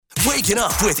Waking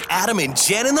up with Adam and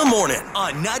Jen in the morning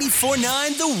on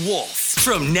 94.9 The Wolf.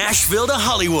 From Nashville to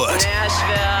Hollywood.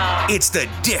 Nashville. It's The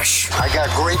Dish. I got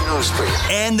great news for you.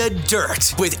 And The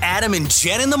Dirt with Adam and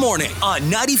Jen in the morning on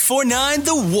 94.9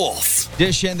 The Wolf.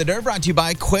 Dish and The Dirt brought to you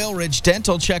by Quail Ridge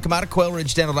Dental. Check them out at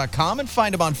quailridgedental.com and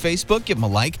find them on Facebook. Give them a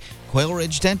like. Quail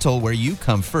Ridge Dental, where you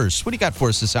come first. What do you got for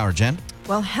us this hour, Jen?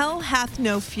 Well, hell hath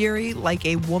no fury like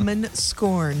a woman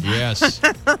scorned. Yes.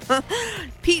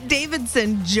 Pete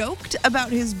Davidson joked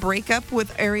about his breakup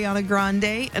with Ariana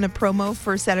Grande in a promo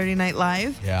for Saturday Night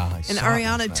Live. Yeah, I And saw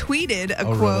Ariana that. tweeted a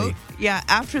Oh, quote, really?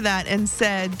 after that and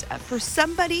said, for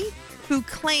somebody who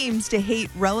claims to hate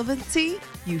relevancy,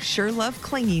 you sure love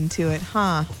clinging to it,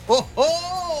 huh?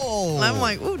 Oh. I'm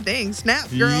like, ooh, dang, snap,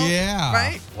 girl. Yeah.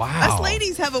 Right? Wow. Us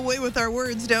ladies have a way with our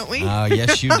words, don't we?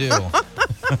 Yes, you do.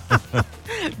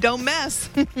 Don't mess.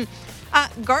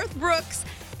 Garth Brooks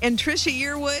and Trisha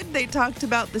Yearwood, they talked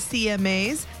about the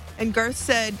CMAs. And Garth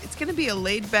said it's going to be a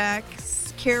laid-back,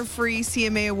 carefree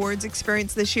CMA Awards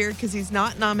experience this year because he's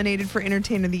not nominated for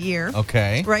Entertainer of the Year.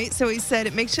 Okay. Right? So he said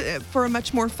it makes it for a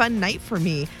much more fun night for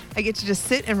me. I get to just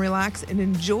sit and relax and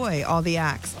enjoy all the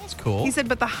acts. That's cool. He said,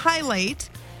 but the highlight,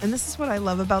 and this is what I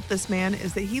love about this man,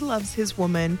 is that he loves his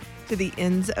woman to the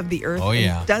ends of the earth. Oh,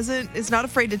 yeah. And is not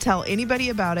afraid to tell anybody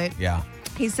about it. Yeah.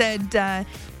 He said,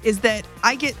 is that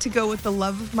I get to go with the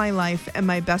love of my life and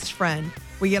my best friend.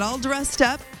 We get all dressed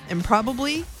up and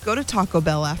probably go to Taco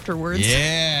Bell afterwards.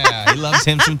 Yeah. He loves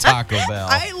him some Taco Bell.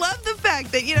 I love the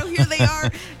fact that, here they are.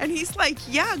 And he's like,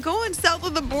 yeah, going south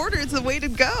of the border is the way to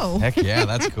go. Heck yeah,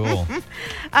 that's cool.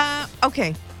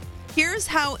 Okay. Here's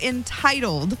how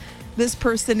entitled this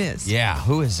person is. Yeah,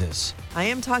 who is this? I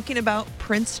am talking about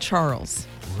Prince Charles.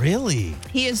 Really?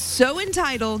 He is so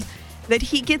entitled that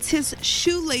he gets his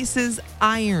shoelaces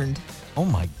ironed. Oh,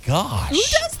 my gosh. Who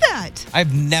does that?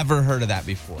 I've never heard of that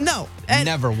before. No.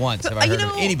 Never once have I heard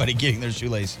of anybody getting their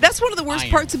shoelaces. That's one of the worst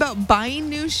ironed. parts about buying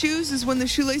new shoes is when the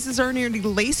shoelaces aren't already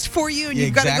laced for you and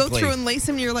you've got to go through and lace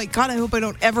them. And you're like, God, I hope I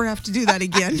don't ever have to do that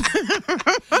again.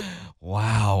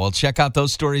 Wow. Well, check out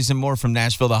those stories and more from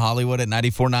Nashville to Hollywood at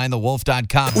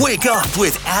 949thewolf.com. Wake up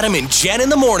with Adam and Jen in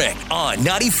the morning on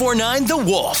 94.9 The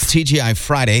Wolf. TGI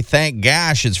Friday. Thank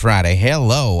gosh it's Friday.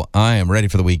 Hello. I am ready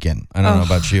for the weekend. I don't know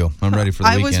about you. I'm ready for the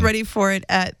weekend. I was ready for it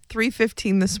at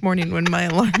 3:15 this morning when my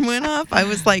alarm went off. I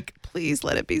was like, please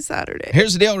let it be Saturday.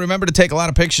 Here's the deal. Remember to take a lot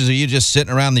of pictures of you just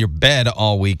sitting around your bed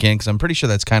all weekend because I'm pretty sure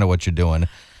that's kind of what you're doing.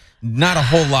 Not a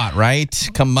whole lot, right?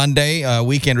 Come Monday,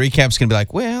 weekend recap's going to be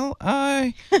like, well,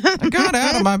 I got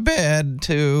out of my bed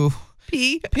to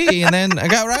pee, and then I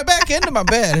got right back into my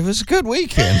bed. It was a good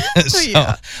weekend.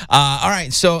 Yeah. All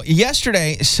right, so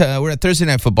yesterday, we're at Thursday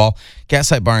Night Football,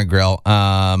 Gaslight Bar and Grill.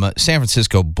 San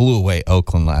Francisco blew away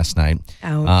Oakland last night.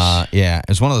 Ouch. Yeah, it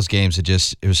was one of those games that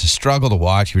it was a struggle to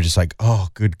watch. You were just like, oh,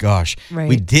 good gosh. Right.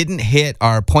 We didn't hit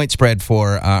our point spread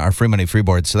for our free money free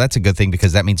board, so that's a good thing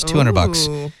because that means $200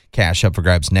 Ooh. cash up for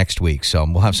grabs next week. So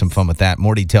we'll have some fun with that.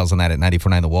 More details on that at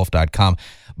 949thewolf.com.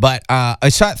 But I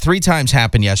saw it 3 times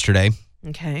happen yesterday.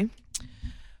 Okay.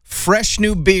 Fresh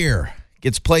new beer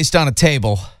gets placed on a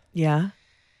table. Yeah.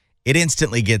 It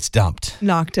instantly gets dumped.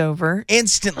 Knocked over.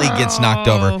 Instantly gets knocked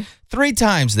over. 3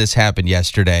 times this happened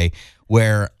yesterday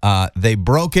where they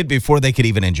broke it before they could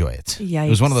even enjoy it. Yikes. It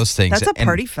was one of those things. That's a And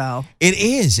party foul. It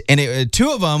is. And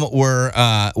 2 of them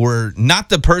were not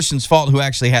the person's fault who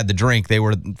actually had the drink. They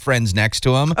were friends next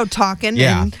to them. Oh, talking.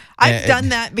 Yeah. And I've done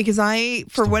that because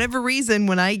for whatever reason,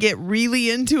 when I get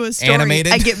really into a story,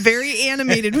 Animated? I get very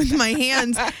animated with my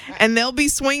hands, and they'll be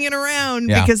swinging around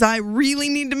because I really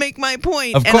need to make my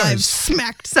point. Of and course. I've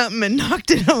smacked something and knocked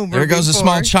it over. There goes a before.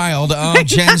 small child.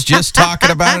 Jen's just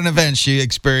talking about an event she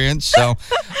experienced. So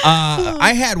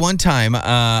I had one time,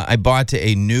 I bought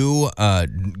a new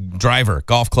driver,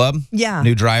 golf club. Yeah.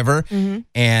 New driver. Mm-hmm.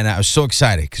 And I was so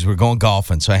excited because we're going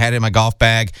golfing. So I had it in my golf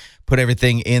bag, put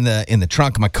everything in the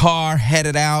trunk of my car,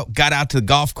 headed out, got out to the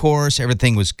golf course.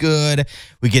 Everything was good.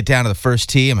 We get down to the first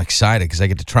tee. I'm excited because I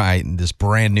get to try this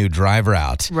brand new driver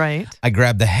out. Right. I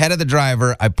grab the head of the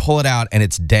driver, I pull it out, and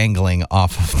it's dangling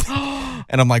off of me.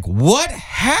 And I'm like, what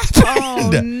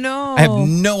happened? Oh, no. I have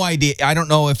no idea. I don't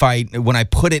know if when I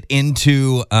put it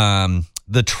into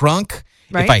the trunk,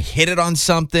 Right. if I hit it on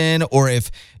something or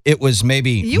if it was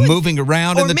maybe moving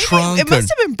around in the trunk. It must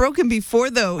have been broken before,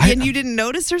 though, and you didn't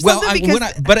notice or something?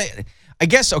 I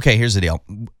guess, okay, here's the deal.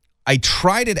 I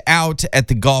tried it out at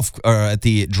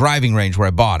the driving range where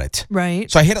I bought it. Right.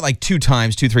 So I hit it like 3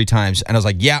 times, and I was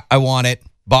like, yeah, I want it.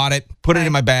 Bought it, put it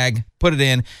in my bag, put it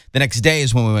in. The next day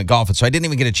is when we went golfing. So I didn't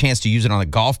even get a chance to use it on the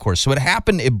golf course. So it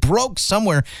happened, it broke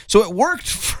somewhere. So it worked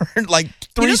for like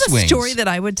 3 swings. You know the story that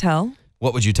I would tell?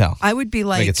 What would you tell? I would be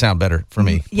like, make it sound better for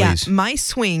me, yeah, please. my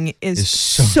swing is Is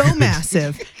so so good.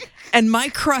 massive. And my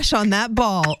crush on that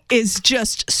ball is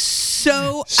just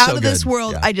so out of this good.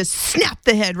 world. Yeah. I just snap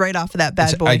the head right off of that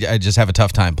bad boy. I just have a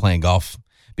tough time playing golf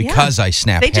because I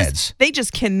snap heads. They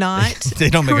just cannot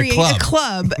They don't make create a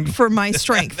club. for my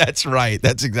strength. That's right.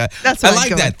 That's exactly. That's I what I'd like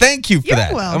go that. with. Thank you for You're that.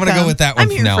 I'm welcome. going to go with that one I'm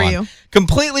from here now for on. you.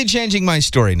 Completely changing my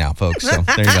story now, folks. So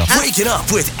there you go. Waking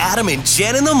up with Adam and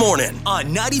Jen in the morning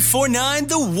on 94.9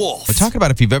 The Wolf. We're talking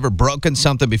about if you've ever broken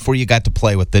something before you got to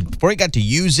play with it, before you got to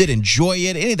use it, enjoy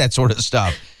it, any of that sort of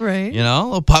stuff. Right. You know, a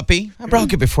little puppy. I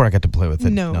broke it before I got to play with it.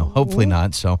 No. Hopefully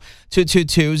not. So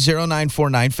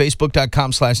 222-0949,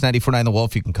 Facebook.com/949 The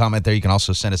Wolf. You can comment there. You can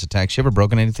also send us a text. You ever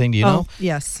broken anything? Do you know?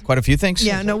 Yes. Quite a few things?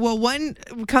 Yeah, no, well, one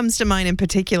comes to mind in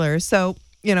particular. So,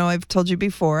 I've told you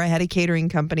before, I had a catering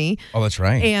company. Oh, that's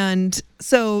right. And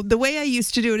so the way I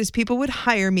used to do it is people would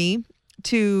hire me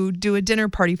to do a dinner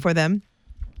party for them.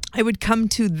 I would come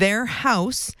to their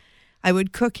house. I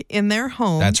would cook in their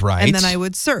home. That's right. And then I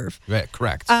would serve. Right,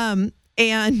 correct.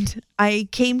 And I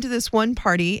came to this one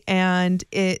party and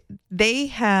they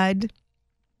had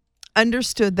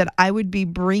understood that I would be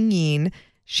bringing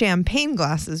champagne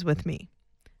glasses with me.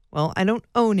 Well, I don't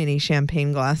own any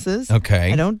champagne glasses.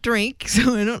 Okay. I don't drink,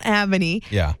 so I don't have any.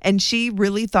 Yeah. And she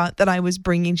really thought that I was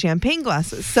bringing champagne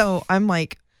glasses. So I'm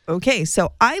like, okay.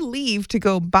 So I leave to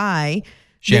go buy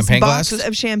Champagne this box glasses?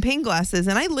 of champagne glasses.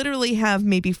 And I literally have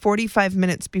maybe 45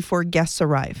 minutes before guests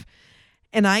arrive.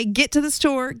 And I get to the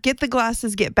store, get the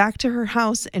glasses, get back to her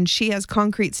house, and she has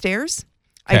concrete stairs.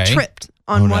 I Okay. tripped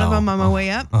on one of no. them on my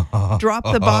way up,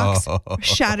 dropped the box,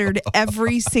 shattered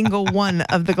every single one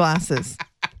of the glasses.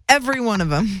 Every one of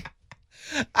them.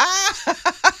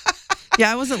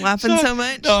 Yeah, I wasn't laughing so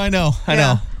much. No, I know.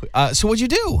 So what'd you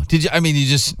do? You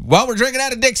just, we're drinking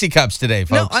out of Dixie cups today,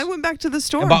 No, folks. I went back to the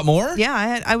store. And bought more?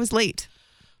 Yeah, I was late.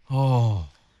 Oh,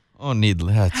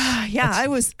 needless. Yeah, I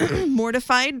was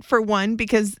mortified for one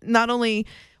because not only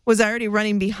was I already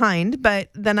running behind, but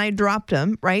then I dropped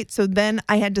them, right? So then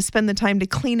I had to spend the time to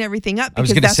clean everything up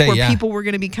because that's where people were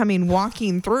going to be coming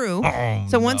walking through.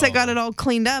 So once I got it all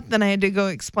cleaned up, then I had to go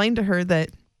explain to her that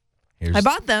I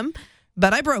bought them,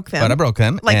 but I broke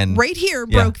them. Like and right here,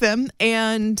 broke them,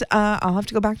 and I'll have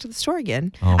to go back to the store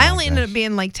again. I only ended up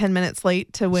being like 10 minutes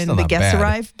late to when Still the not guests bad.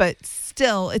 arrived, but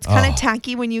still, it's kind of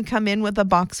tacky when you come in with a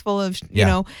box full of,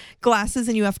 glasses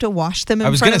and you have to wash them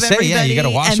in front of everybody. Yeah, you got to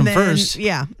wash them then, first.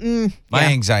 Yeah. My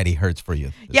anxiety hurts for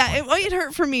you. Yeah, it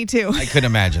hurt for me too. I couldn't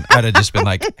imagine. I'd have just been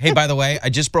like, hey, by the way, I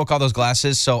just broke all those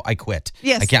glasses, so I quit.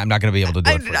 Yes. I'm not going to be able to do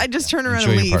it for you. I just turn around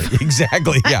Enjoy and your leave. party.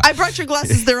 Exactly, yeah. I brought your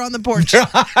glasses. They're on the porch.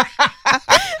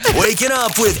 Waking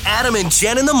up with Adam and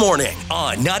Jen in the morning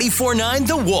on 94.9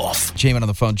 The Wolf. Jamin on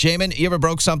the phone. Jamin, you ever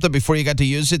broke something before you got to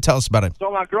use it? Tell us about it.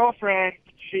 So my girlfriend,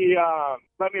 she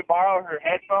let me borrow her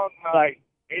headphones, like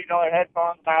 $8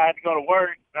 headphones. I had to go to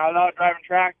work, and I was out driving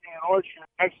tractor in an orchard.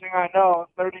 Next thing I know,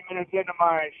 30 minutes into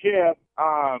my shift,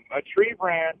 a tree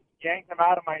branch yanked them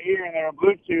out of my ear, and they were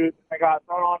Bluetooth. They got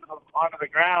thrown onto the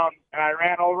ground, and I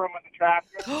ran over them with the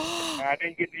tractor, and I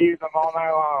didn't get to use them all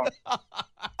night long.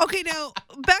 Okay, now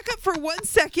back up for 1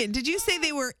 second. Did you say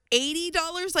they were $80,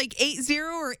 like 80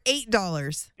 or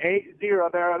 $8? 80.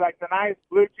 They're like the nice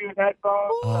Bluetooth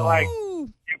headphones. They're like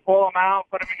you pull them out,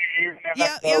 put them in your ears, and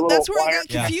Yeah, that's where I wire got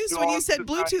confused when you said to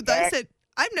the Bluetooth. neck. I said,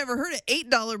 I've never heard of $8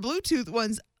 Bluetooth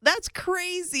ones. That's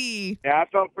crazy. Yeah, I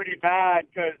felt pretty bad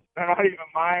because they're not even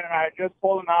mine, and I just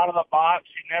pulled them out of the box.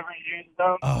 She never used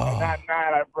them, and that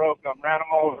night I broke them, ran them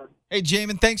over. Hey,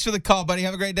 Jamin, thanks for the call, buddy.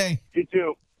 Have a great day. You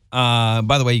too.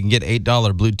 By the way, you can get $8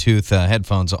 Bluetooth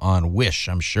headphones on Wish,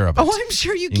 I'm sure of it. Oh, I'm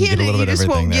sure you can get can. a little You bit of just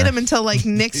won't everything get there. them until like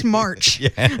next March.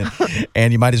 Yeah.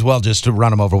 And you might as well just run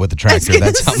them over with the tractor.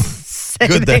 That's how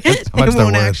good they, how much they they're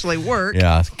won't worth. actually work.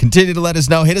 Yeah. Continue to let us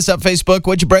know. Hit us up, Facebook.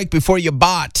 What'd you break before you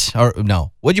bought? Or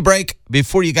no, what'd you break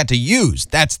before you got to use?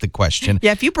 That's the question.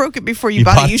 Yeah, if you broke it before you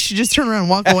bought it, you should just turn around and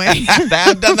walk away.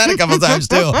 I've done that a couple times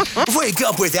too. Wake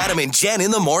up with Adam and Jen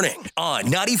in the morning on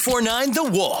 94.9 The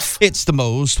Wolf. It's the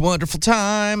most wonderful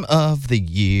time of the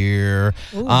year.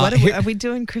 Ooh, are we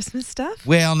doing Christmas stuff?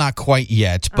 Well, not quite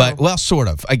yet, but well, sort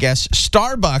of. I guess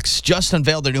Starbucks just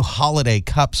unveiled their new holiday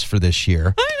cups for this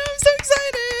year. I know, I'm so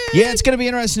excited. Yeah, it's going to be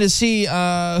interesting to see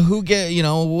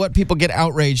what people get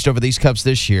outraged over these cups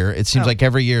this year. It seems like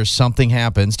every year something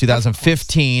happens.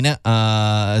 2015,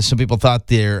 some people thought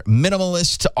their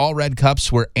minimalist all red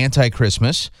cups were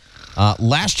anti-Christmas.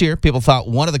 Last year, people thought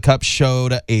one of the cups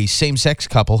showed a same-sex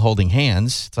couple holding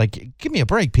hands. It's like, give me a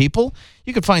break, people.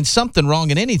 You could find something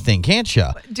wrong in anything, can't you?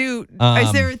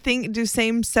 Is there a thing? Do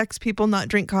same-sex people not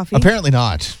drink coffee? Apparently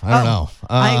not. I don't know.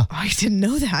 I didn't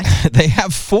know that. They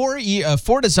have four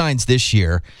designs this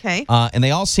year. Okay. And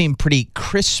they all seem pretty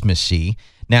Christmassy.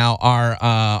 Now,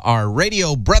 our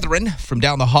radio brethren from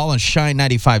down the hall on Shine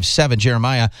 95.7,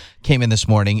 Jeremiah, came in this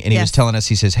morning, and he was telling us,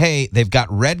 he says, hey, they've got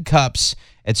red cups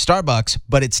at Starbucks,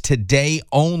 but it's today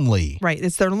only. Right,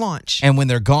 it's their launch. And when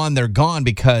they're gone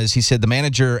because he said the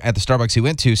manager at the Starbucks he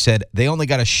went to said they only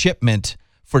got a shipment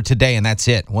for today, and that's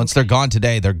it. Once they're gone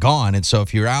today, they're gone. And so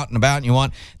if you're out and about and you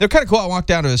want, they're kind of cool. I walked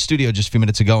down to the studio just a few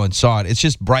minutes ago and saw it. It's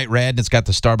just bright red, and it's got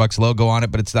the Starbucks logo on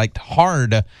it, but it's like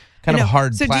hard. Kind of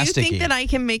hard, so plasticky. Do you think that I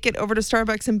can make it over to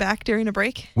Starbucks and back during a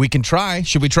break? We can try.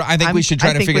 Should we try? I think we should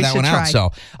try to figure that one out. So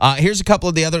here's a couple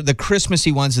of the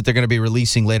Christmassy ones that they're going to be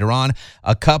releasing later on.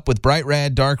 A cup with bright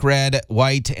red, dark red,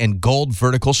 white, and gold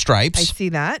vertical stripes. I see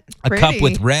that. A cup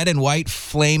with red and white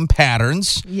flame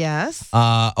patterns. Yes.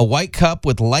 A white cup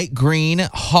with light green,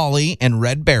 holly, and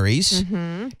red berries.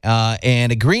 Mm-hmm.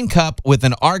 And a green cup with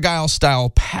an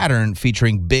Argyle-style pattern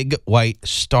featuring big white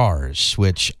stars,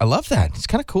 which I love that. It's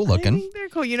kind of cool looking. I think they're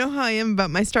cool. You know how I am about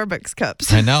my Starbucks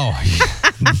cups. I know.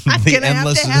 the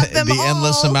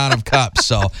endless amount of cups.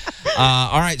 So,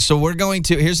 all right. So we're going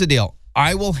to, here's the deal.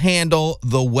 I will handle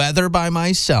the weather by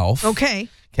myself. Okay.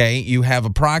 Okay. You have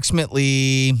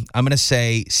approximately, I'm going to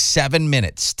say 7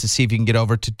 minutes to see if you can get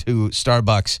over to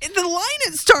Starbucks. The line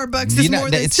at Starbucks is more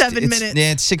than 7 minutes.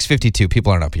 Yeah, it's 6:52.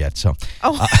 People aren't up yet. So.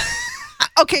 Oh.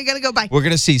 Okay, gotta go. Bye. We're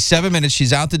going to see 7 minutes.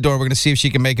 She's out the door. We're going to see if she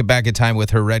can make it back in time with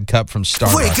her red cup from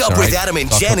Starbucks. Wake up with Adam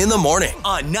and Jen in the morning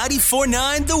on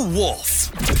 94.9 The Wolf.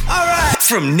 All right.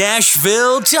 From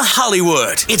Nashville to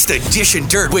Hollywood, it's the Dish and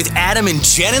Dirt with Adam and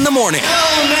Jen in the morning.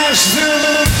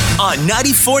 On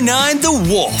 94.9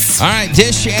 The Wolf. All right,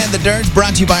 Dish and the Dirt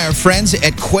brought to you by our friends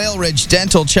at Quail Ridge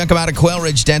Dental. Check them out at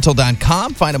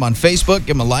quailridgedental.com. Find them on Facebook.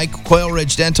 Give them a like. Quail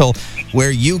Ridge Dental,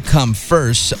 where you come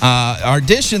first. Our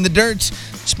Dish and the Dirt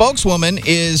spokeswoman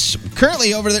is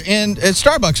currently over there at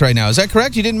Starbucks right now. Is that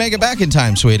correct? You didn't make it back in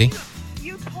time, sweetie.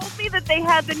 You told me that they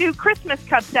had the new Christmas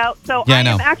cups out, so yeah, I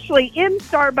am actually in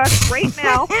Starbucks right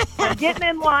now. I'm getting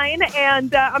in line,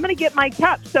 and I'm going to get my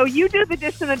cup. So you do the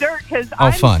Dish in the Dirt because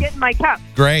I'm getting my cup.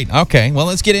 Great. Okay. Well,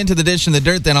 let's get into the Dish in the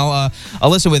Dirt. Then I'll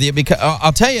listen with you because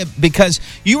I'll tell you because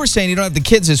you were saying you don't have the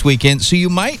kids this weekend, so you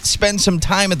might spend some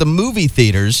time at the movie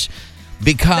theaters.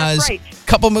 Because a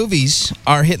couple movies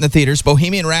are hitting the theaters.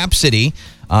 Bohemian Rhapsody,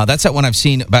 that's that one I've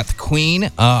seen about the Queen.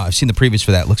 I've seen the previews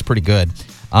for that. It looks pretty good.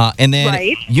 And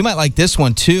then you might like this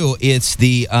one, too. It's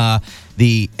the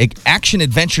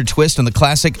action-adventure twist on the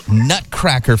classic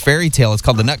Nutcracker fairy tale. It's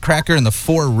called The Nutcracker and the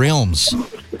Four Realms.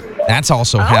 That's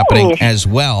also happening as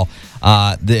well.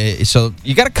 So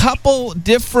you got a couple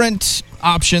different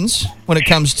options when it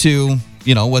comes to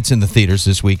what's in the theaters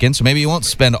this weekend. So maybe you won't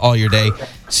spend all your day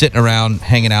sitting around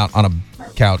hanging out on a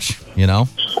couch,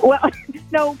 Well,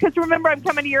 no, because remember, I'm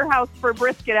coming to your house for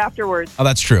brisket afterwards. Oh,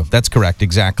 that's true. That's correct.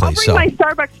 Exactly. I'll bring my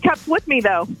Starbucks cups with me,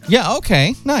 though. Yeah,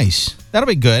 okay. Nice. That'll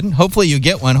be good. Hopefully you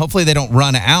get one. Hopefully they don't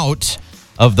run out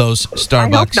of those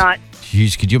Starbucks. I hope not.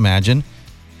 Jeez, could you imagine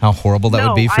how horrible that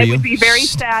would be for you? I would be very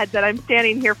sad that I'm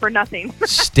standing here for nothing.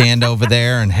 Stand over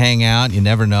there and hang out. You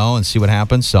never know and see what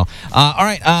happens. So, all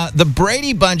right. The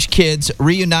Brady Bunch kids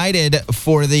reunited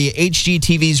for the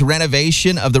HGTV's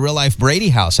renovation of the real-life Brady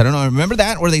house. I don't know. Remember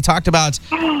that where they talked about?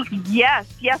 Yes,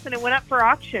 and it went up for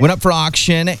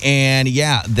auction. And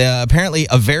apparently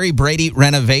a very Brady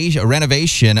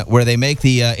renovation where they make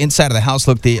the inside of the house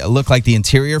look like the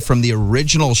interior from the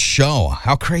original show.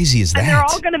 How crazy is that? And they're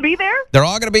all going to be there? They're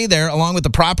all going to be there, along with the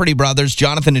Property Brothers,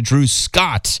 Jonathan and Drew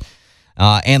Scott,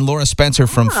 and Laura Spencer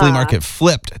from Flea Market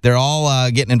Flipped. They're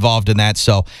all getting involved in that.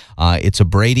 So it's a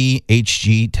Brady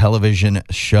HG television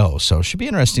show. So it should be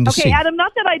interesting to see. Okay, Adam,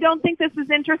 not that I don't think this is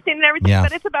interesting and everything,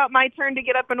 but it's about my turn to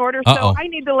get up and order. So I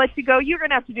need to let you go. You're going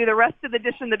to have to do the rest of the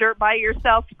Dish in the Dirt by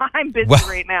yourself. I'm busy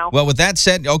right now. Well, with that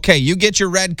said, okay, you get your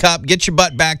red cup, get your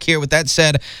butt back here. With that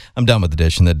said, I'm done with the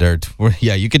Dish in the Dirt.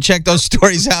 You can check those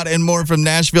stories out and more from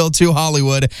Nashville to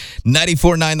Hollywood,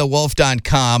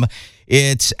 949thewolf.com.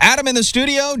 It's Adam in the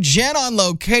studio, Jen on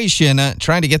location,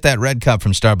 trying to get that red cup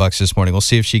from Starbucks this morning. We'll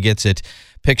see if she gets it.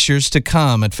 Pictures to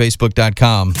come at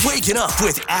facebook.com. Waking up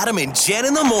with Adam and Jen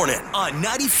in the morning on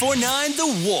 94.9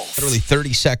 The Wolf. Literally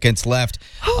 30 seconds left.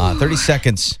 30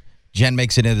 seconds. Jen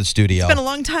makes it into the studio. It's been a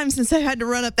long time since I had to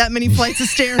run up that many flights of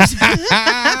stairs.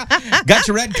 Got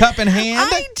your red cup in hand?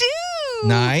 I do.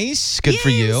 Nice. Good for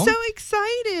you. I'm so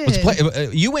excited.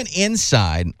 did. You went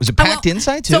inside. Was it packed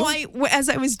inside too? So as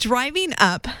I was driving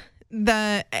up,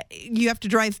 you have to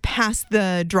drive past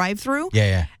the drive-through.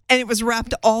 Yeah. And it was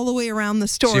wrapped all the way around the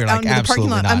store, So you're out like, into the parking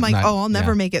lot. I'm like, not- I'll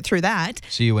never make it through that.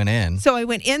 So you went in. So I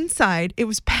went inside. It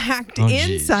was packed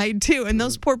inside too. And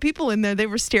those poor people in there, they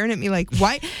were staring at me like,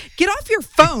 why? Get off your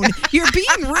phone. You're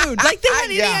being rude. Like they had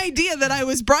any idea that I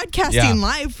was broadcasting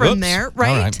live from there,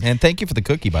 right? All right. And thank you for the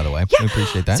cookie, by the way. Yeah. We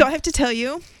appreciate that. So I have to tell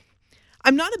you,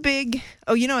 I'm not a big,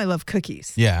 I love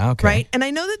cookies. Yeah, okay. Right? And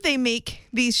I know that they make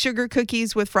these sugar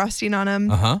cookies with frosting on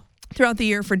them throughout the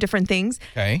year for different things.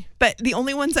 Okay. But the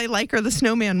only ones I like are the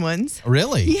snowman ones.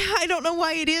 Really? Yeah, I don't know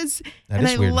why it is. That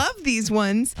is weird. I love these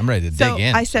ones. I'm ready to dig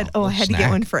in. I said, I had to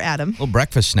get one for Adam. A little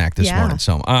breakfast snack this morning.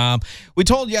 So we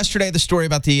told yesterday the story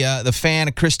about the fan,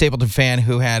 a Chris Stapleton fan,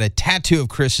 who had a tattoo of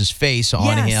Chris's face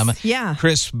on him. Yeah.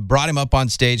 Chris brought him up on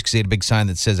stage because he had a big sign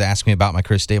that says, "Ask me about my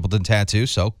Chris Stapleton tattoo."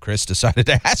 So Chris decided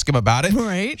to ask him about it.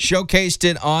 Right. Showcased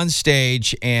it on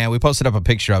stage, and we posted up a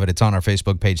picture of it. It's on our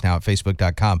Facebook page now at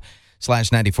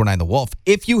facebook.com/949 The Wolf.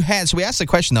 So we asked the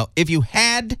question though, if you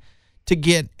had to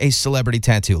get a celebrity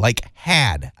tattoo,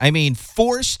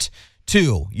 forced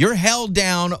to, you're held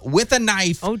down with a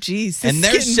knife. Oh, geez. And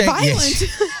they're saying, violent.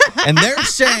 and they're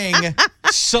saying,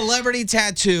 celebrity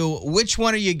tattoo, which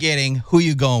one are you getting? Who are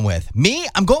you going with? Me,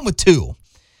 I'm going with two.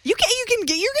 You're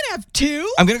gonna have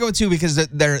two? I'm gonna go with two because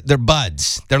they're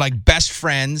buds. They're like best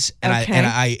friends, and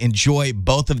I enjoy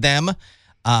both of them.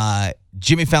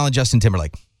 Jimmy Fallon, Justin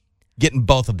Timberlake, getting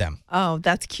both of them. Oh,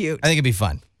 that's cute. I think it'd be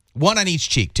fun. One on each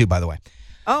cheek too, by the way.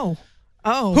 Oh.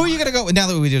 Who are you gonna go with? Now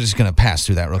that we're just gonna pass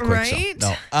through that real quick. Right.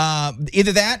 So, no.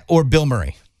 Either that or Bill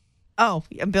Murray. Oh,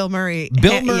 yeah, Bill Murray.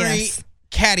 Bill Murray. Yes.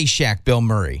 Caddyshack Bill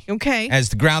Murray. Okay. As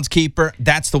the groundskeeper,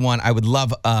 that's the one. I would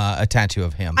love a tattoo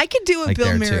of him. I could do a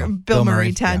Bill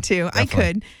Murray tattoo. Yeah, I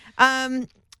could. Man.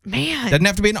 Doesn't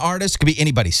have to be an artist. It could be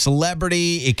anybody.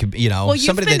 Celebrity. It could be,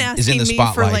 somebody that is in the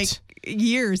spotlight. For like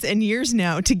years and years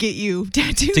now to get you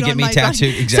tattooed. To get me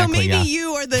tattooed, exactly. So maybe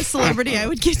you are the celebrity I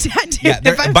would get tattooed. Yeah.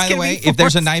 By the way, if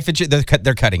there's a knife at you, they're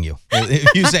cutting you.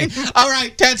 If you say, "All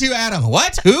right, tattoo Adam,"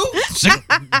 what? Who?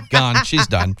 Gone. She's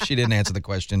done. She didn't answer the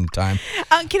question in time.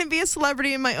 Can it be a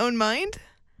celebrity in my own mind?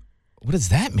 What does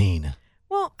that mean?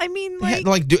 Well, I mean,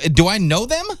 do I know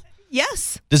them?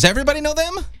 Yes. Does everybody know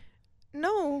them?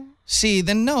 No. See,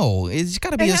 then no. It's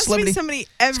got to be a celebrity. Somebody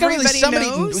everybody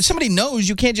knows. Somebody knows.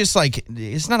 You can't just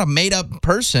it's not a made up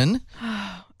person.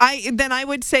 I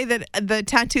would say that the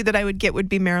tattoo that I would get would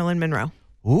be Marilyn Monroe.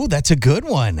 Ooh, that's a good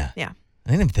one. Yeah.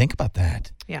 I didn't even think about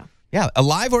that. Yeah. Yeah,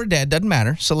 alive or dead, doesn't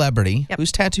matter. Celebrity. Yep.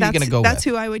 Whose tattoo are you going to go with? That's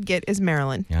who I would get is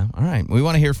Marilyn. Yeah, all right. We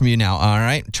want to hear from you now, all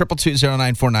right?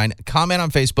 222-0949. Comment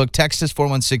on Facebook. Text us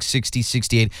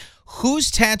 416-6068. Whose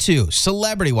tattoo,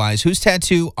 celebrity-wise, whose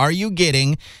tattoo are you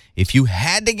getting if you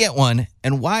had to get one,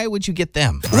 and why would you get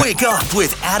them? Wake up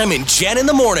with Adam and Jen in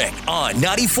the morning on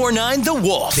 94.9 The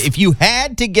Wolf. If you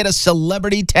had to get a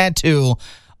celebrity tattoo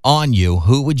on you,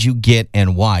 who would you get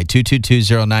and why?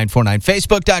 222-0949.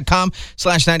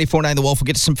 Facebook.com/949 The Wolf. We'll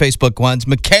get to some Facebook ones.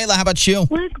 Michaela, how about you?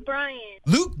 Luke Bryan.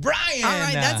 Luke Bryan. All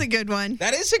right, that's a good one.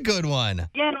 That is a good one.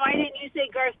 Jen, why didn't you say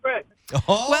Garth Brooks?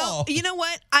 Oh. Well, you know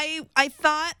what? I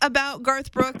thought about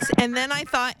Garth Brooks, and then I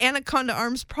thought Anaconda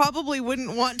Arms probably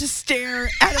wouldn't want to stare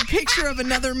at a picture of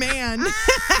another man.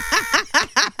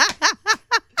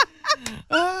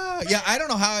 Yeah, I don't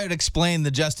know how I'd explain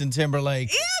the Justin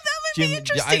Timberlake. Yeah, that would be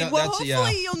interesting.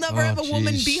 Hopefully you'll never have a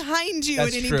woman behind you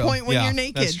at any point when you're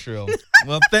naked. That's true.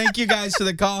 Well, thank you guys for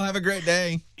the call. Have a great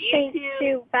day. Thank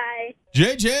you. Bye.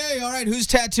 JJ, all right, whose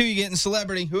tattoo you getting,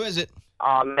 celebrity? Who is it?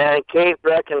 Oh, man, Kate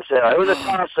Beckinsale. It was a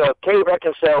toss-up. Kate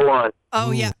Beckinsale won. Oh,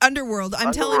 yeah, Underworld.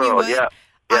 I'm telling you what. Yeah.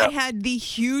 I had the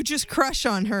hugest crush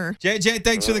on her. JJ,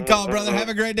 thanks for the call, brother. Have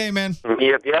a great day, man.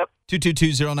 Yep.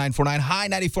 222-0949. Hi,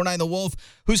 94.9 The Wolf.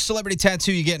 Whose celebrity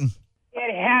tattoo you getting?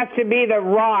 It has to be The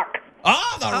Rock.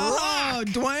 Oh, The Rock.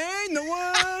 Dwayne The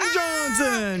Rock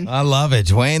Johnson. I love it.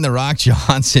 Dwayne The Rock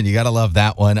Johnson. You got to love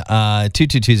that one.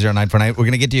 222-0949. We're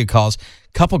going to get to your calls.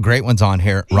 Couple great ones on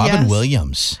here. Robin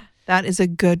Williams. That is a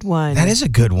good one. That is a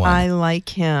good one. I like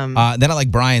him. Then I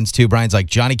like Brian's, too. Brian's like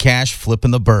Johnny Cash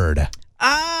flipping the bird.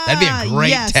 That'd be a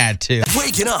great tattoo.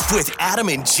 Waking up with Adam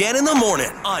and Jen in the morning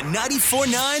on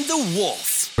 94.9 The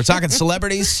Wolf. We're talking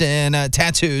celebrities and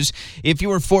tattoos. If you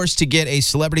were forced to get a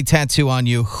celebrity tattoo on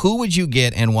you, who would you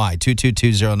get and why?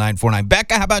 222-0949.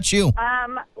 Becca, how about you?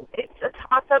 It's a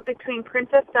toss-up between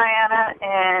Princess Diana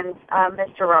and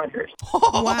Mr. Rogers.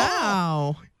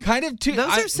 Wow. Kind of two.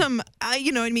 Those are some,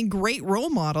 great role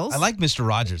models. I like Mr.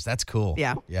 Rogers. That's cool.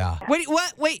 Yeah. Yeah. Wait,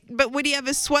 but would he have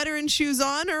his sweater and shoes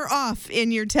on or off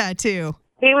in your tattoo?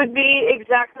 He would be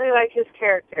exactly like his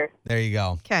character. There you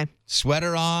go. Okay.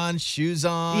 Sweater on, shoes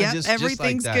on. Yep, just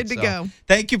everything's like that. good to go.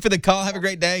 Thank you for the call. Have a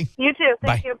great day. You too.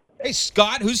 Bye. Thank you. Hey,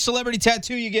 Scott, whose celebrity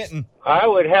tattoo you getting? I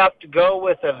would have to go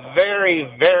with a very,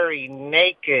 very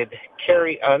naked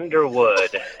Carrie Underwood.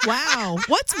 Wow.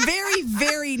 What's very,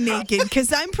 very naked?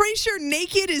 Because I'm pretty sure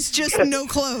naked is just no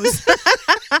clothes.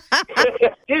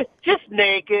 just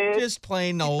naked. Just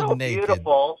plain old so naked.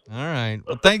 Beautiful. All right.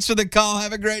 Well, thanks for the call.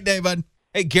 Have a great day, bud.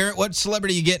 Hey, Garrett, what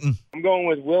celebrity you getting? I'm going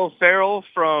with Will Ferrell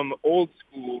from Old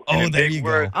School. Oh, there you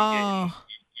go. Oh.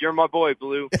 You're my boy,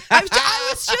 Blue. I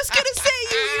was just going to say,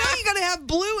 you got to have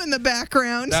blue in the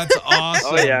background. That's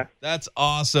awesome. Oh, yeah. That's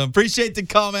awesome. Appreciate the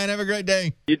call, man. Have a great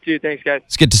day. You too. Thanks, guys.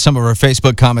 Let's get to some of our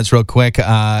Facebook comments real quick.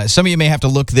 Some of you may have to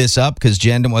look this up because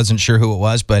Jen wasn't sure who it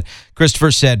was, but Christopher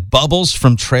said Bubbles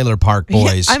from Trailer Park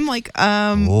Boys. Yeah, I'm like,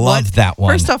 Love what? that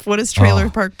one. First off, what is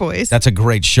Trailer Park Boys? That's a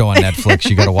great show on Netflix.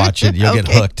 You got to watch it. You'll get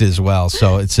hooked as well.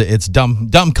 So it's dumb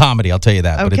comedy, I'll tell you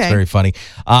that, but it's very funny.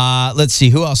 Let's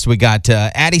see. Who else do we got?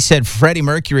 Addie said Freddie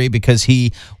Mercury because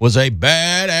he was a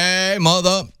bad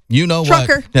mother. You know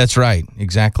Trucker. what? That's right.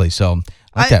 Exactly. So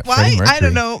I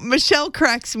don't know. Michelle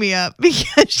cracks me up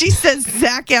because she says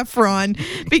Zac Efron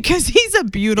because he's a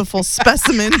beautiful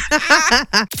specimen.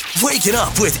 Waking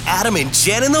up with Adam and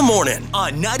Jen in the morning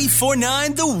on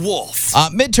 94.9 The Wolf.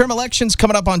 Midterm elections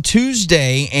coming up on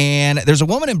Tuesday, and there's a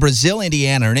woman in Brazil,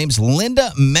 Indiana. Her name's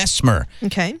Linda Messmer.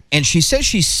 Okay. And she says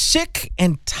she's sick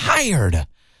and tired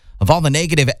of all the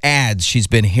negative ads she's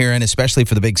been hearing, especially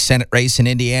for the big Senate race in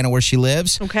Indiana where she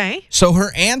lives. Okay. So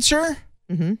her answer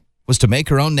was to make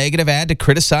her own negative ad to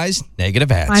criticize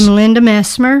negative ads. I'm Linda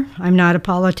Messmer. I'm not a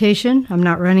politician. I'm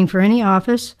not running for any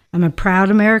office. I'm a proud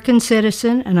American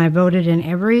citizen, and I voted in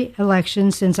every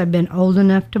election since I've been old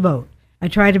enough to vote. I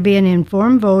try to be an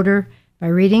informed voter by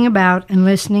reading about and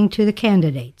listening to the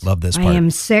candidates. Love this part. I am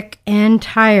sick and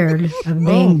tired of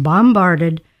being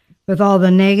bombarded with all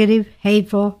the negative,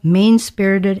 hateful,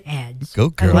 mean-spirited ads. Go,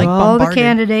 girl. To like all the bombarded.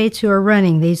 candidates who are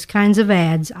running these kinds of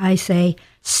ads, I say,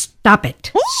 stop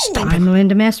it. I'm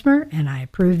Linda Messmer, and I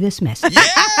approve this message.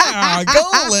 Yeah,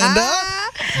 go, Linda.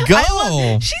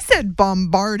 Go. She said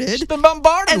bombarded. She's been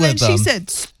bombarded And with then she them. said,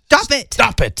 stop it.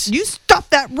 Stop it. You stop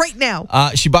that right now.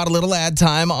 She bought a little ad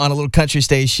time on a little country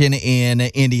station in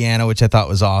Indiana, which I thought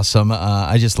was awesome.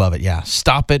 I just love it. Yeah.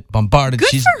 Stop it. Bombarded. Good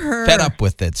She's for her. fed up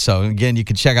with it. So, again, you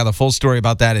can check out the full story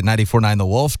about that at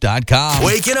 949thewolf.com.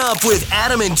 Waking up with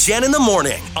Adam and Jen in the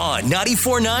morning on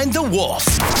 94.9 The Wolf.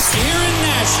 Here in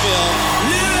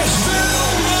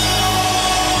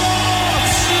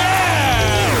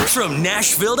From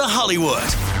Nashville to Hollywood,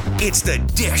 it's The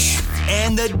Dish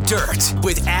and the Dirt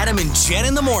with Adam and Jen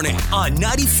in the morning on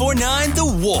 94.9 The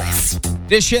Wolf.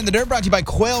 Dish in the Dirt brought to you by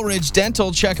Quail Ridge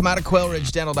Dental. Check them out at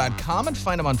quailridgedental.com and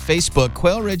find them on Facebook.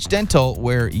 Quail Ridge Dental,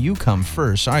 where you come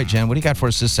first. All right, Jen, what do you got for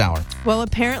us this hour? Well,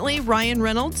 apparently Ryan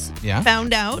Reynolds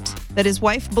found out that his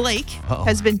wife Blake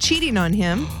has been cheating on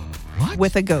him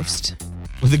with a ghost.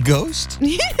 With a ghost?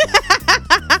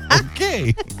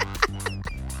 Okay.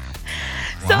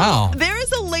 So Wow. there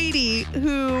is a lady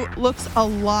who looks a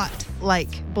lot like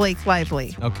Blake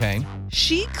Lively. Okay.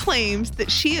 She claims that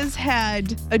she has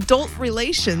had adult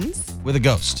relations With a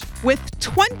ghost. with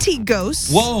 20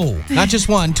 ghosts. Whoa. Not just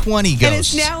one, 20 ghosts. And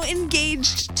is now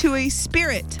engaged to a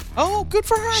spirit. Oh, good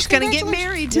for her. She's going to get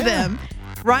married to them.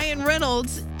 Ryan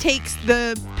Reynolds takes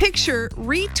the picture,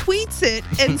 retweets it,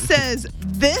 and says,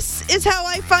 "This is how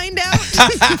I find out."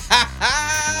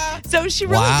 So she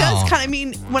really does kind of, I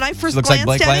mean, when I first looks like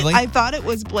glanced Blake at Lively? it, I thought it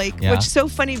was Blake, Yeah. which is so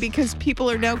funny because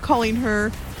people are now calling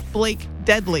her Blake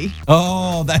Deadly.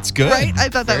 Oh, that's good. Right? I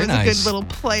thought that Very was a nice. good little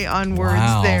play on words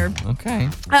Wow. there. Okay.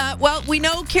 Well, we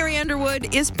know Carrie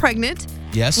Underwood is pregnant.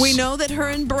 Yes. We know that her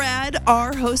and Brad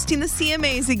are hosting the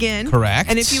CMAs again. Correct.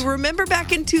 And if you remember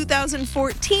back in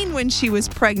 2014 when she was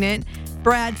pregnant,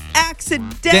 Brad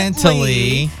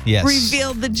accidentally Yes.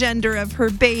 revealed the gender of her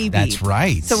baby. That's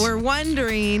right. So we're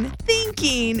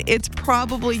thinking it's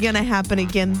probably going to happen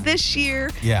again this year.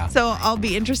 Yeah. So I'll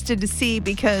be interested to see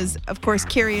because, of course,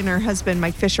 Carrie and her husband,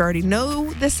 Mike Fisher, already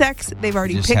know the sex. They've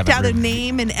already Just picked haven't out a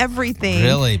name and everything.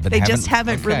 Really? But they just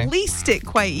haven't okay. released it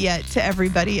quite yet to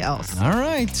everybody else. All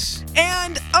right.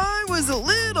 And I was a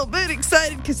little bit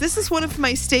excited because this is one of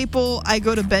my staple I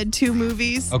go to bed to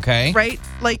movies. Okay. Right?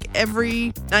 Like every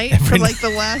night for like the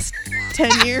last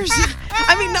 10 years.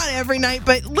 I mean, not every night,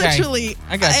 but literally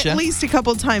I gotcha. at least a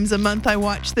couple times a month I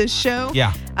watch this show.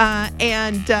 Yeah.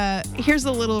 And here's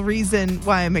a little reason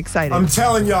why I'm excited. I'm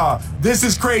telling y'all, this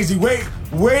is crazy.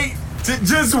 Wait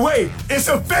Just wait. It's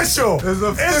official. It's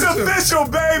official,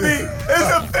 baby.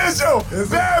 It's official.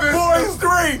 Bad Boys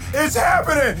 3. It's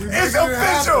happening. It's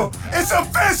official. It's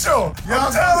official.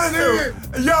 I'm telling you.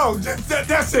 Yo,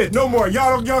 that's it. No more.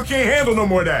 Y'all can't handle no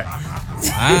more of that.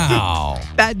 Wow.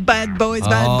 Bad boys.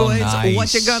 Nice.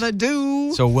 What you gonna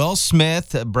do? So Will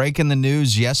Smith breaking the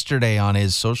news yesterday on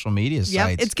his social media sites.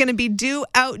 Yep, it's going to be due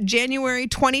out January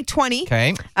 2020.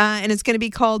 Okay. And it's going to be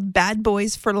called Bad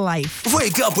Boys for Life.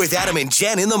 Wake up with Adam and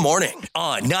Jen in the morning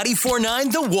on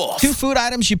 94.9 The Wolf. 2 food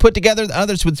items you put together that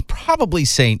others would probably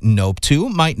say nope to,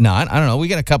 might not. I don't know. We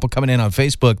got a couple coming in on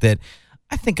Facebook that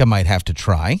I think I might have to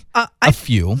try. A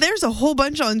few. There's a whole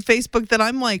bunch on Facebook that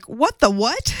I'm like, what the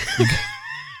what?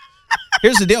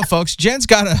 Here's the deal, folks. Jen's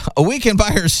got a weekend by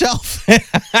herself.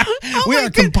 We are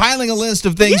compiling a list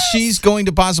of things she's going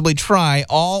to possibly try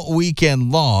all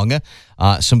weekend long.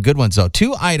 Some good ones, though.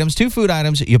 2 food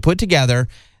items you put together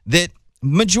that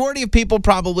majority of people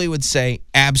probably would say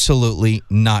absolutely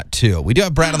not to. We do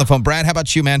have Brad on the phone. Brad, how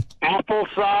about you, man?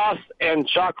 Applesauce and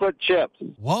chocolate chips.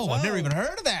 Whoa, I've never even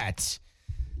heard of that.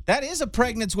 That is a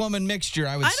pregnant woman mixture,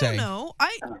 I would say. I don't know.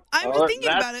 I was thinking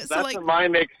about it. That's my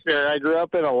mixture. I grew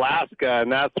up in Alaska,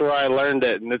 and that's where I learned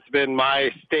it, and it's been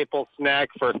my staple snack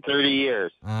for 30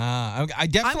 years. I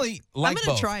definitely like both. I'm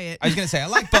going to try it. I was going to say, I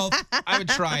like both. I would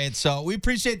try it. So we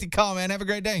appreciate the call, man. Have a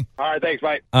great day. All right, thanks,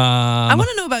 bye. I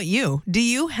want to know about you. Do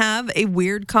you have a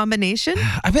weird combination?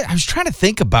 I was trying to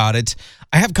think about it.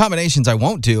 I have combinations I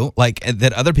won't do, like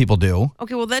that other people do.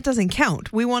 Okay, well, that doesn't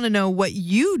count. We want to know what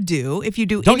you do if you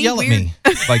do Don't any yell weird... at me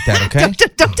like that, okay?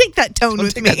 don't take that tone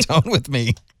with me. Don't take that tone with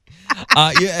me.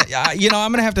 I'm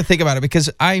going to have to think about it because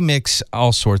I mix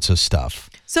all sorts of stuff.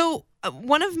 So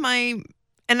one of my,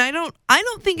 and I don't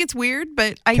think it's weird,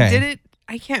 but I did it.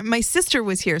 My sister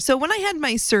was here. So when I had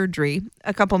my surgery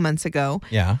a couple months ago,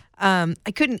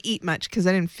 I couldn't eat much because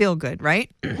I didn't feel good, right?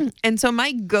 And so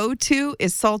my go-to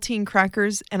is saltine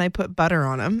crackers, and I put butter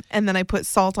on them, and then I put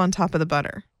salt on top of the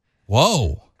butter.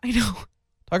 Whoa. I know.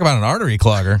 Talk about an artery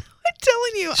clogger. I'm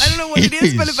telling you, I don't know what it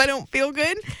is, but if I don't feel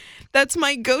good, that's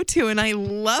my go-to, and I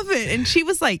love it. And she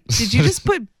was like, did you just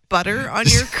put butter on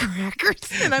your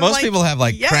crackers? And I'm Most people have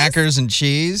crackers and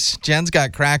cheese. Jen's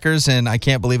got crackers, and I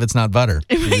can't believe it's not butter.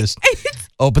 She just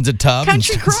opens a tub and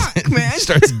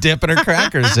starts dipping her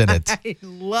crackers in it. I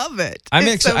love it.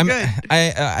 It's so good.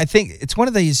 I think it's one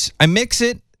of these. I mix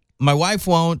it. My wife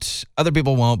won't. Other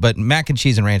people won't. But mac and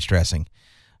cheese and ranch dressing,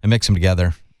 I mix them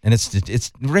together. And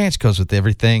it's ranch goes with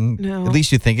everything. No. At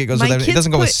least you think it goes with everything. It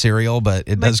doesn't go with cereal, but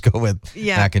it does go with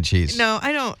mac and cheese. No,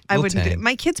 I don't. I wouldn't do it.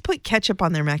 My kids put ketchup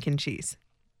on their mac and cheese.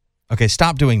 Okay,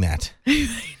 stop doing that.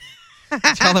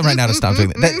 Tell them right now to stop doing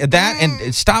that.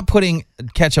 And stop putting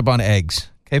ketchup on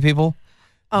eggs. Okay, people?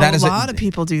 A lot of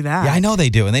people do that. Yeah, I know they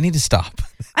do, and they need to stop.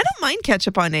 I don't mind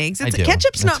ketchup on eggs.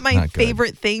 Ketchup's not my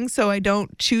favorite thing, so I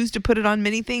don't choose to put it on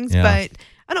many things, but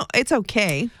it's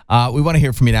okay. We want to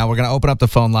hear from you now. We're going to open up the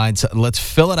phone lines. Let's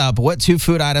fill it up. What 2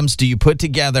 food items do you put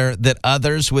together that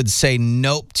others would say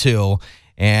nope to?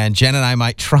 And Jen and I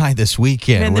might try this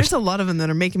weekend. Man, there's a lot of them that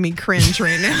are making me cringe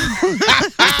right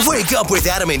now. Wake up with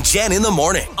Adam and Jen in the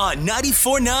morning on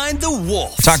 94.9 The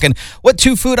Wolf. Talking, what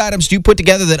 2 food items do you put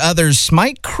together that others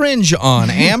might cringe on?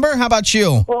 Amber, how about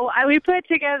you? Well, we put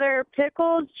together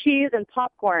pickles, cheese, and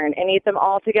popcorn and eat them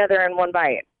all together in one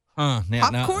bite.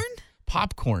 Popcorn?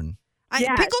 Popcorn.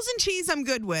 Pickles and cheese I'm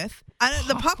good with.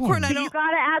 The popcorn I don't. You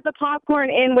got to add the popcorn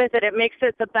in with it. It makes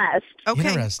it the best. Okay.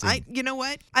 Interesting. You know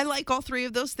what? I like all 3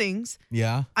 of those things.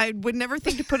 Yeah. I would never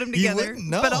think to put them together,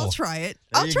 but I'll try it.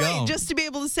 I'll try it just to be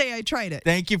able to say I tried it.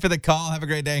 Thank you for the call. Have a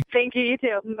great day. Thank you. You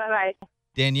too. Bye-bye.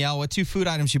 Danielle, what 2 food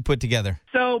items you put together?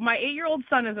 So my 8-year-old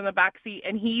son is in the back seat,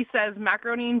 and he says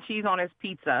macaroni and cheese on his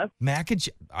pizza. Mac and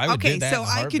cheese? I would do that in a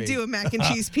I could do a mac and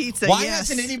cheese pizza. Why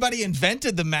hasn't anybody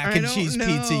invented the mac and cheese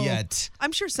pizza yet?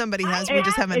 I'm sure somebody has. We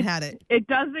just haven't had it. It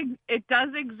does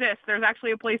exist. There's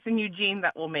actually a place in Eugene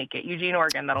that will make it. Eugene,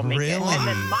 Oregon, that'll make it. And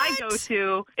then my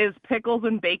go-to is pickles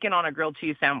and bacon on a grilled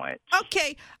cheese sandwich.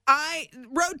 Okay,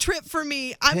 road trip for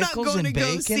me. I'm not going to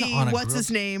go see what's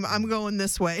his name. I'm going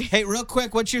this way. Hey, real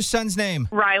quick, what's your son's name?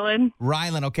 Rylan.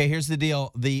 Okay, here's the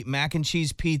deal. The mac and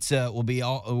cheese pizza will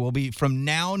be from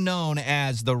now known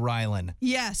as the Rylan.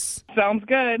 Yes. Sounds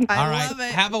good. I love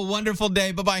it. Have a wonderful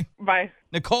day. Bye-bye. Bye.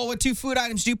 Nicole, what 2 food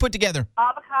items do you put together?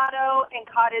 Avocado and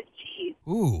cottage cheese.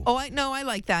 Ooh. Oh, I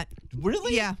like that.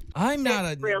 Really? Yeah.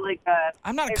 It's really good.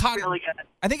 I'm not it's really good.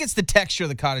 I think it's the texture of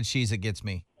the cottage cheese that gets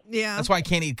me. Yeah. That's why I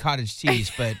can't eat cottage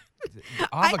cheese, but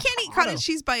I can't eat cottage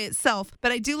cheese by itself,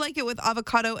 but I do like it with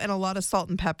avocado and a lot of salt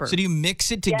and pepper. So do you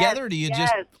mix it together or do you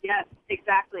just... Yes,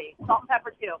 exactly. Salt and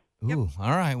pepper too. Ooh,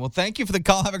 all right. Well, thank you for the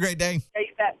call. Have a great day. Yeah,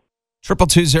 you bet.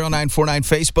 222-0949,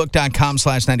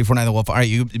 Facebook.com/949 The Wolf. All right,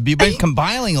 you've been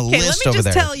compiling a list over there. Let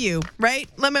me just tell you, right?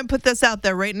 Let me put this out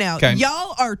there right now. Okay.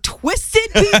 Y'all are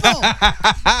twisted people.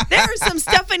 There is some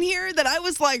stuff in here that I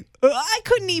was like, I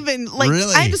couldn't even,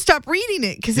 Really? I had to stop reading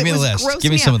it because it Give me was a list. gross.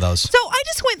 Give me some of those. So I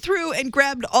just went through and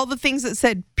grabbed all the things that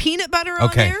said peanut butter on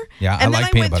Okay. there. Yeah, I and like then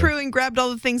I peanut went butter. through and grabbed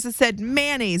all the things that said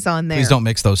mayonnaise on there. Please don't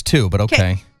mix those two, but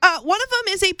okay. One of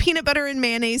them is a peanut butter and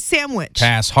mayonnaise sandwich.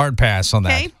 Hard pass on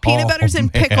that. Okay, peanut butter's in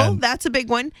pickle. man. That's a big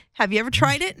one. Have you ever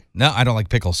tried it? No, I don't like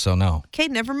pickles, so no. Okay,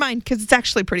 never mind, because it's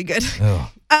actually pretty good.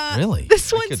 Ugh, really?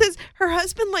 This one says her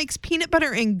husband likes peanut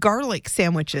butter and garlic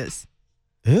sandwiches.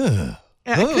 Ugh.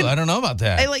 I don't know about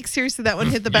that. Seriously, that one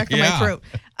hit the back of my Yeah. throat.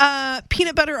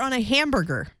 Peanut butter on a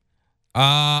hamburger.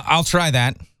 I'll try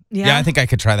that. Yeah? Yeah, I think I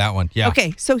could try that one. Yeah.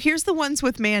 Okay, so here's the ones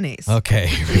with mayonnaise. Okay,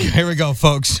 here we go,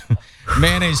 folks.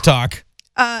 Mayonnaise talk.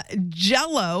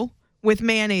 Jell-O with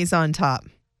mayonnaise on top.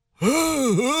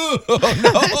 Oh,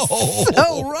 no.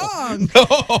 So wrong.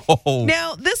 No.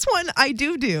 Now, this one I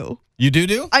do. You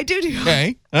do? I do.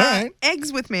 Okay, all right.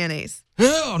 Eggs with mayonnaise.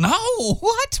 Oh, no.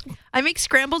 What? I make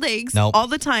scrambled eggs Nope. all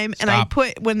the time, and I Stop.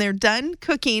 put, when they're done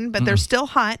cooking, but they're still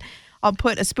hot, I'll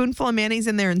put a spoonful of mayonnaise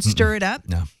in there and stir it up.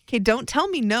 No. Okay, don't tell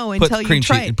me no Put until you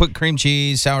try it. Put cream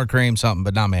cheese, sour cream, something,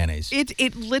 but not mayonnaise.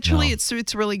 It literally, No.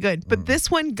 it's really good. But this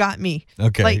one got me.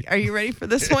 Okay. Like, are you ready for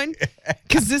this one?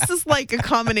 Because this is like a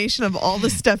combination of all the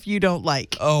stuff you don't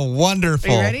like. Oh,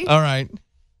 wonderful. Are you ready? All right.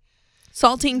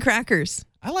 Saltine crackers.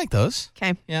 I like those.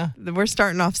 Okay. Yeah. We're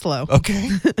starting off slow. Okay.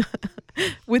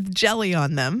 With jelly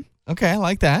on them. Okay, I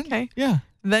like that. Okay. Yeah.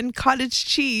 Then cottage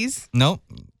cheese Nope.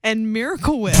 and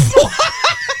Miracle Whip.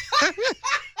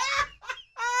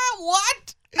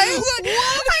 What? I'm like,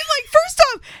 first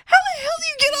off, how the hell do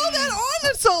you get all that on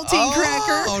a saltine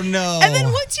cracker? Oh, no. And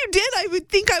then once you did, I would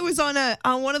think I was on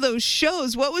one of those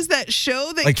shows. What was that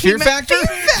show that Like came Fear Factor?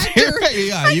 Fear Factor.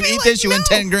 Yeah, I'd you be eat like, this, you win no.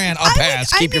 10 grand. I'll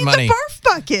pass. Keep your money. The barf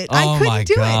bucket. I Oh, couldn't my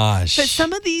do gosh. it. But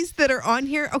some of these that are on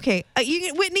here, okay,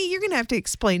 Whitney, you're going to have to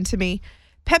explain to me.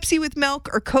 Pepsi with milk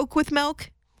or Coke with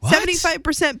milk? What?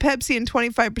 75% Pepsi and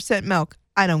 25% milk.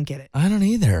 I don't get it. I don't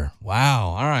either. Wow.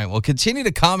 All right. Well, continue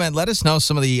to comment. Let us know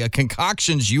some of the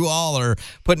concoctions you all are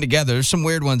putting together. There's some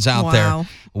weird ones out there.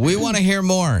 We want to hear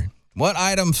more. What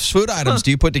food items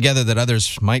do you put together that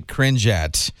others might cringe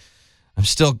at?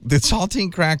 The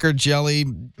saltine cracker jelly,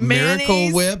 Mayonnaise,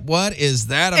 Miracle Whip. What is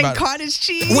that about? And cottage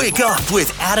cheese. Wake up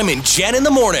with Adam and Jen in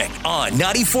the morning on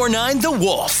 94.9 The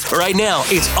Wolf. Right now,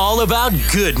 it's all about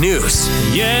good news.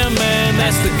 Yeah, man,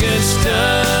 that's the good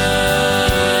stuff.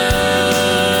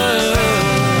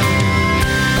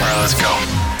 All right, let's go.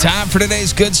 Time for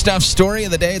today's good stuff story of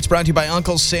the day. It's brought to you by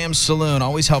Uncle Sam's Saloon.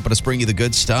 Always helping us bring you the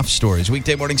good stuff stories.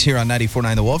 Weekday mornings here on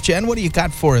 94.9 The Wolf. Jen, what do you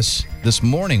got for us this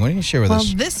morning? What are you going to share with us?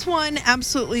 Well, this one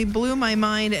absolutely blew my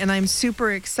mind, and I'm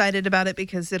super excited about it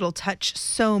because it'll touch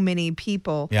so many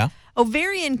people. Yeah.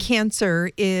 Ovarian cancer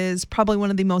is probably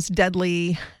one of the most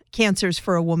deadly cancers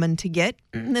for a woman to get.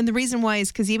 And the reason why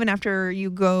is because even after you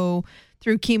go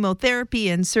through chemotherapy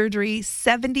and surgery,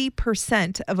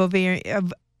 70% of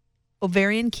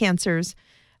ovarian cancers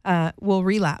will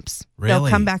relapse. Really? They'll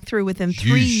come back through within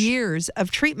 3 Yeesh. years of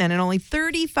treatment, and only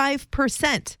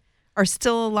 35% are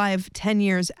still alive 10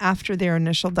 years after their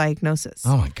initial diagnosis.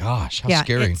 Oh, my gosh. How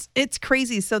scary. It's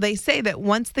crazy. So they say that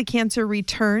once the cancer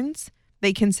returns,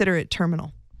 they consider it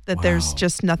terminal, that there's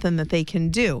just nothing that they can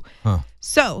do. Huh.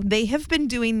 So they have been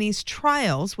doing these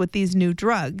trials with these new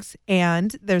drugs,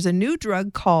 and there's a new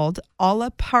drug called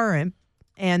olaparib,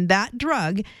 and that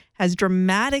drug has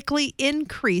dramatically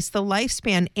increased the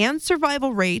lifespan and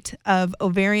survival rate of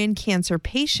ovarian cancer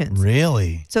patients.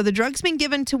 Really? So the drug's been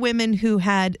given to women who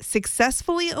had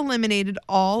successfully eliminated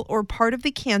all or part of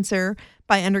the cancer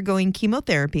by undergoing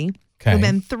chemotherapy. Okay. And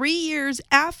then 3 years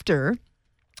after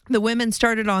the women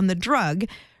started on the drug,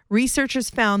 researchers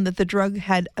found that the drug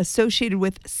had associated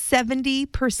with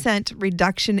 70%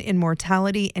 reduction in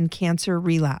mortality and cancer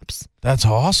relapse. That's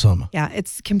awesome. Yeah,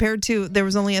 it's compared to, there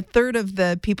was only a third of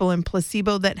the people in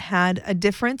placebo that had a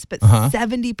difference, but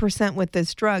 70% with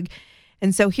this drug.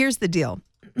 And so here's the deal.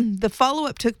 The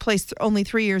follow-up took place only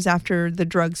 3 years after the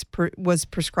drugs was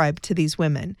prescribed to these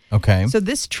women. Okay. So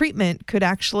this treatment could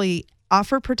actually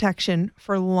offer protection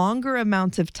for longer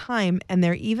amounts of time, and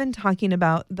they're even talking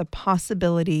about the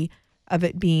possibility of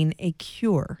it being a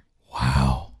cure.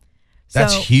 Wow.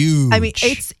 That's huge. I mean,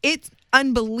 it's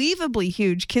unbelievably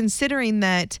huge considering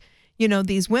that, you know,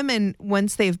 these women,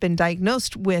 once they've been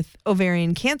diagnosed with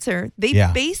ovarian cancer, they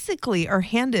basically are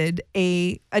handed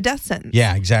a death sentence.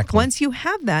 Yeah, exactly. Once you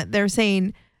have that, they're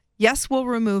saying, yes, we'll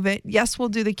remove it. Yes, we'll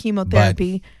do the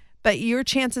chemotherapy. But your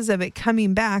chances of it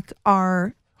coming back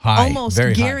are almost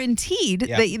very guaranteed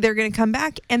high. that they're going to come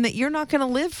back and that you're not going to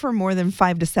live for more than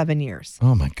 5 to 7 years.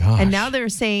 Oh, my gosh. And now they're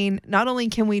saying not only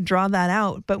can we draw that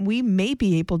out, but we may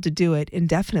be able to do it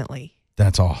indefinitely.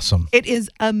 That's awesome. It is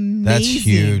amazing. That's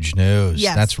huge news.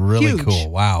 Yes, That's really huge. cool.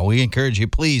 Wow. We encourage you,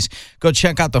 please go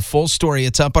check out the full story.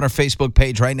 It's up on our Facebook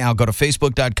page right now. Go to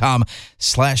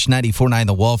facebook.com/949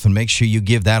 The Wolf and make sure you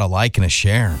give that a like and a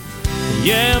share.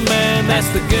 Yeah, man, that's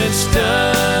the good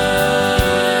stuff.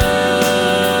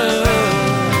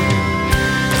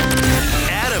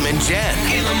 Adam and Jen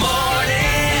in the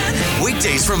morning.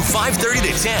 Weekdays from 5:30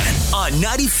 to 10 on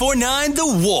 94.9 The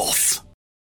Wolf.